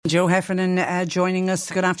Joe Heffernan joining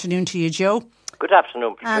us. Good afternoon to you, Joe. Good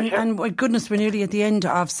afternoon, Patricia. And goodness, we're nearly at the end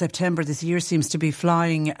of September. This year seems to be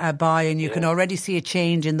flying by, and you can already see a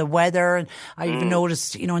change in the weather. And I even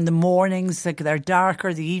noticed, in the mornings they're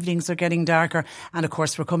darker, the evenings are getting darker, and of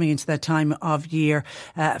course we're coming into that time of year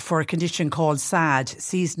for a condition called SAD,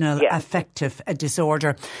 seasonal affective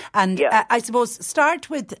disorder. And I suppose start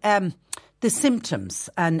with the symptoms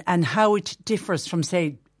and how it differs from,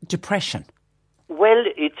 say, depression. Well,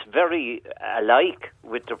 it's very alike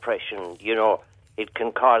with depression. It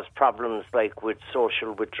can cause problems like with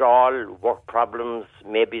social withdrawal, work problems,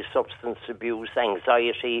 maybe substance abuse,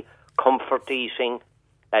 anxiety, comfort eating,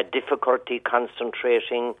 difficulty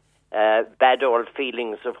concentrating, bad old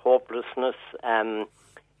feelings of hopelessness,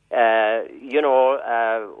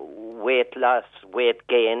 weight loss, weight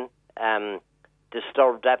gain,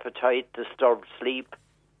 disturbed appetite, disturbed sleep.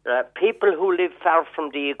 People who live far from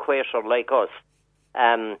the equator like us,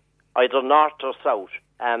 either north or south,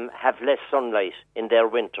 have less sunlight in their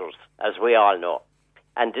winters, as we all know.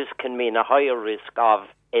 And this can mean a higher risk of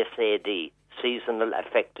SAD, seasonal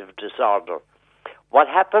affective disorder. What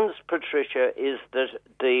happens, Patricia, is that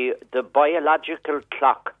the biological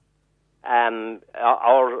clock,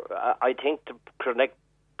 or I think the correct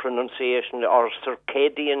pronunciation, or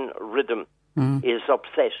circadian rhythm, is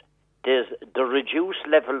upset. The reduced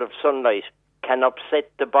level of sunlight can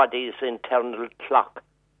upset the body's internal clock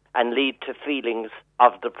and lead to feelings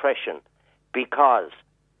of depression, because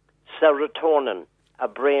serotonin, a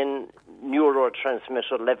brain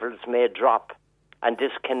neurotransmitter, levels may drop, and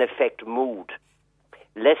this can affect mood.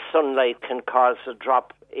 Less sunlight can cause a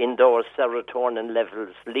drop in those serotonin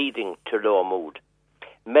levels, leading to low mood.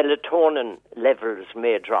 Melatonin levels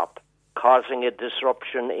may drop, causing a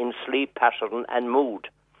disruption in sleep pattern and mood.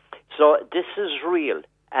 So this is real,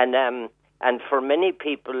 and for many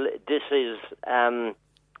people, this is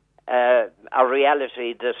a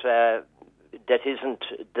reality that isn't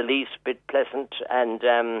the least bit pleasant, and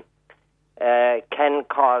can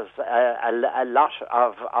cause a lot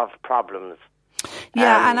of problems.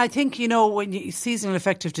 Yeah, and I think, when seasonal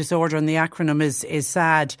affective disorder, and the acronym is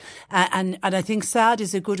SAD, and I think SAD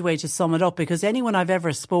is a good way to sum it up, because anyone I've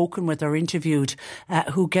ever spoken with or interviewed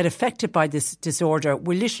who get affected by this disorder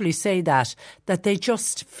will literally say that they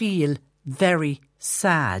just feel very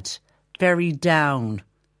sad, very down.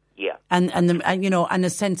 Yeah. And a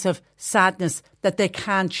sense of sadness that they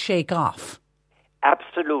can't shake off.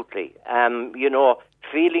 Absolutely.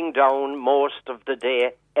 Feeling down most of the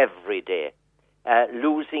day, every day.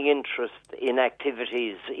 Losing interest in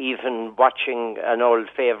activities, even watching an old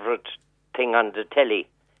favourite thing on the telly.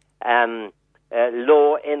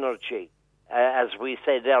 Low energy, as we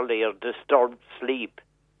said earlier, disturbed sleep,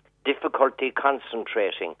 difficulty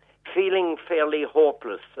concentrating, feeling fairly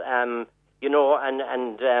hopeless, and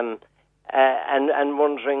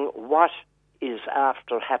wondering what is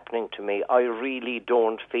after happening to me. I really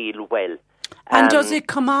don't feel well. And does it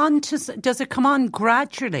come on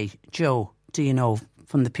gradually, Joe? Do you know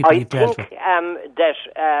from the people you've dealt with?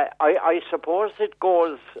 I suppose it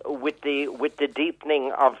goes with the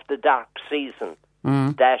deepening of the dark season.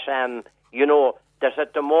 That that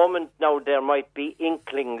at the moment now there might be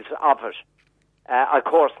inklings of it. Of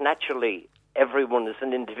course, naturally, everyone is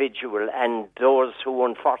an individual, and those who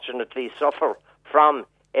unfortunately suffer from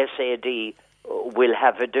SAD will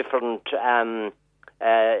have a different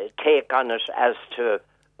take on it as to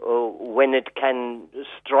when it can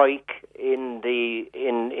strike in the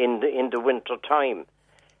winter time,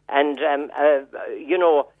 and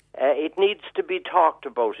it needs to be talked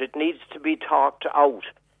about. It needs to be talked out.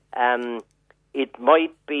 It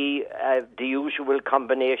might be the usual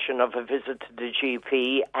combination of a visit to the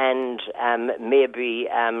GP and maybe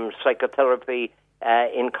psychotherapy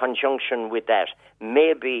in conjunction with that.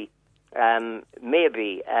 Maybe an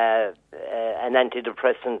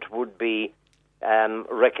antidepressant would be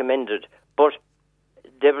recommended. But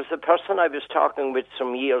there was a person I was talking with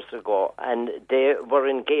some years ago, and they were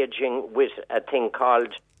engaging with a thing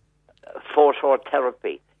called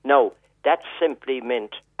phototherapy. Now, that simply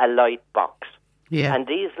meant a light box. Yeah. And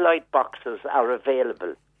these light boxes are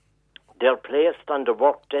available. They're placed on the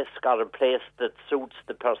work desk or a place that suits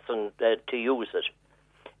the person to use it.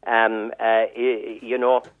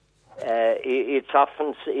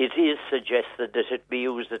 It is suggested that it be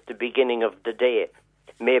used at the beginning of the day,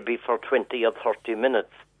 maybe for 20 or 30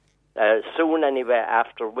 minutes, soon anyway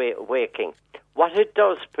after waking. What it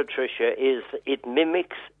does, Patricia, is it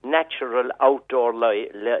mimics natural outdoor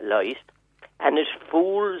light, and it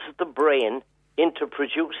fools the brain into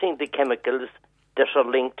producing the chemicals that are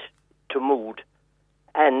linked to mood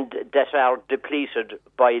and that are depleted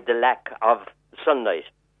by the lack of sunlight.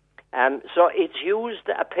 So it's used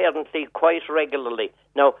apparently quite regularly.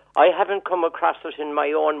 Now, I haven't come across it in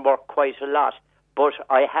my own work quite a lot, but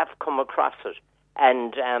I have come across it.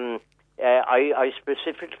 And I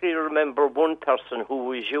specifically remember one person who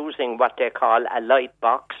was using what they call a light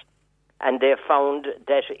box, and they found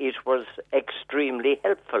that it was extremely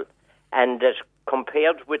helpful, and that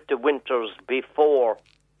compared with the winters before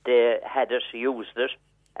they had used it,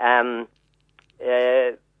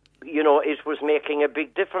 it was making a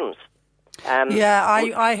big difference.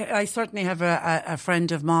 I certainly have a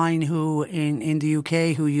friend of mine who in the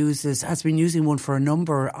UK who has been using one for a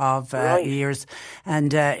number of years,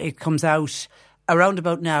 and it comes out around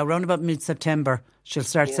about mid-September. She'll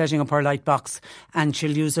start setting up her light box, and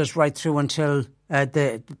she'll use it right through until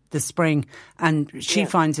the spring, and she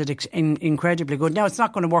finds it incredibly good. Now, it's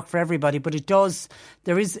not going to work for everybody, but it does.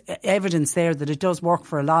 There is evidence there that it does work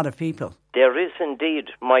for a lot of people. There is indeed.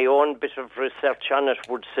 My own bit of research on it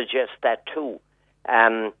would suggest that too.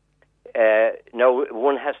 Now,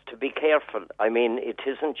 one has to be careful. I mean, it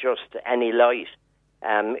isn't just any light.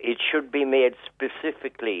 It should be made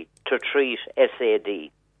specifically to treat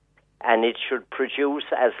SAD, and it should produce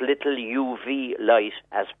as little UV light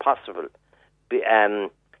as possible. 20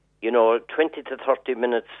 to 30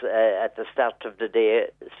 minutes at the start of the day,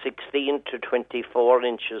 16 to 24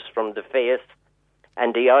 inches from the face,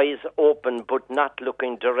 and the eyes open but not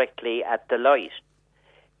looking directly at the light.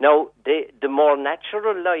 Now, the more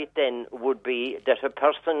natural light then would be that a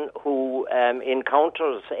person who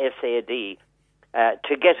encounters SAD,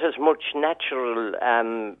 to get as much natural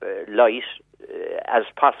light as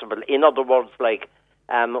possible. In other words, like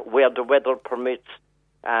where the weather permits,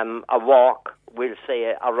 a walk, we'll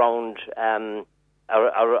say around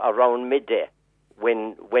midday,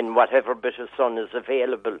 when whatever bit of sun is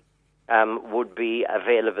available would be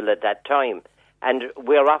available at that time. And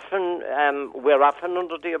we're often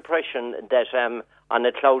under the impression that on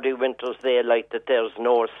a cloudy winter's day like that there's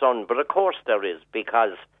no sun, but of course there is,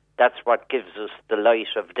 because that's what gives us the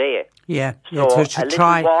light of day. Yeah, so to a little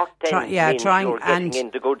try, walk then means trying you're getting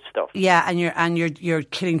in the good stuff. Yeah, and you're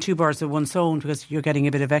killing two birds with one stone, because you're getting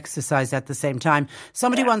a bit of exercise at the same time.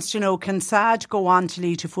 Somebody wants to know: can SAD go on to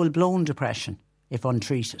lead to full blown depression if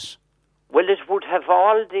untreated? Well, it would have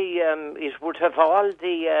all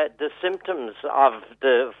the symptoms of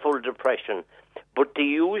the full depression, but the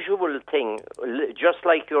usual thing, just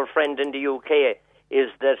like your friend in the UK, is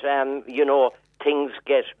that things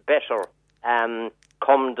get better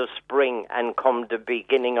come the spring and come the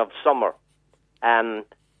beginning of summer.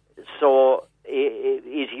 So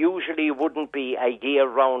it usually wouldn't be a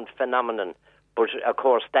year-round phenomenon. But, of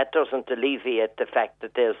course, that doesn't alleviate the fact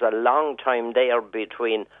that there's a long time there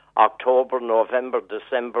between October, November,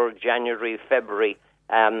 December, January, February.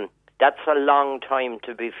 That's a long time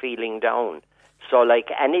to be feeling down. So, like,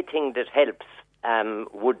 anything that helps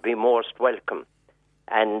would be most welcome.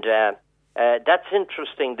 And that's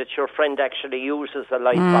interesting that your friend actually uses a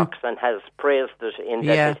light box and has praised it in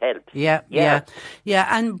that it helps. Yeah.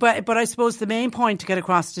 And but I suppose the main point to get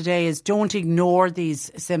across today is don't ignore these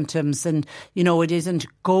symptoms, and it isn't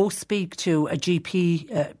go speak to a GP.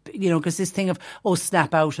 Because this thing of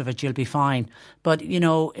snap out of it, you'll be fine. But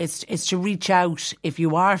it's to reach out if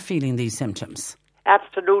you are feeling these symptoms.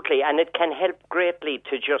 Absolutely, and it can help greatly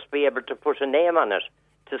to just be able to put a name on it,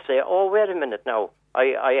 to say, oh, wait a minute now,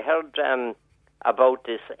 I heard about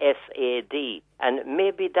this SAD, and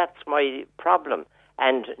maybe that's my problem.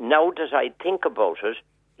 And now that I think about it,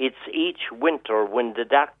 it's each winter when the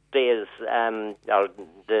dark days or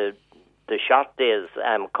the short days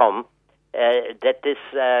come that this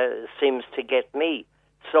seems to get me.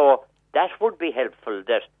 So that would be helpful,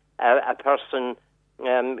 that a person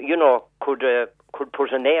could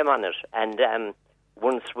put a name on it, and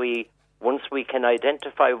once we can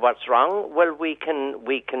identify what's wrong, well, we can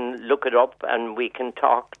look it up and we can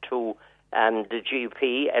talk to the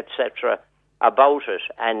GP, etc., about it,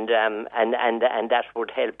 and that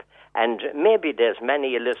would help. And maybe there's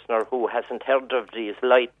many a listener who hasn't heard of these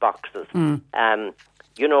light boxes. I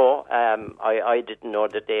didn't know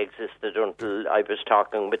that they existed until I was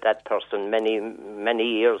talking with that person many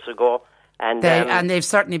years ago. And they've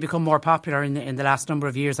certainly become more popular in the last number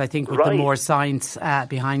of years, I think, with the more science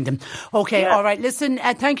behind them. Okay, all right. Listen,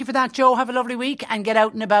 thank you for that, Joe. Have a lovely week and get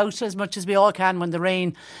out and about as much as we all can when the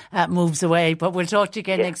rain moves away. But we'll talk to you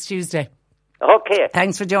again next Tuesday. Okay.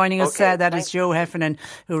 Thanks for joining us. Is Joe Heffernan,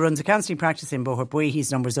 who runs a counselling practice in Boherbue.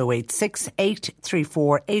 His number is 086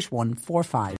 834 8145.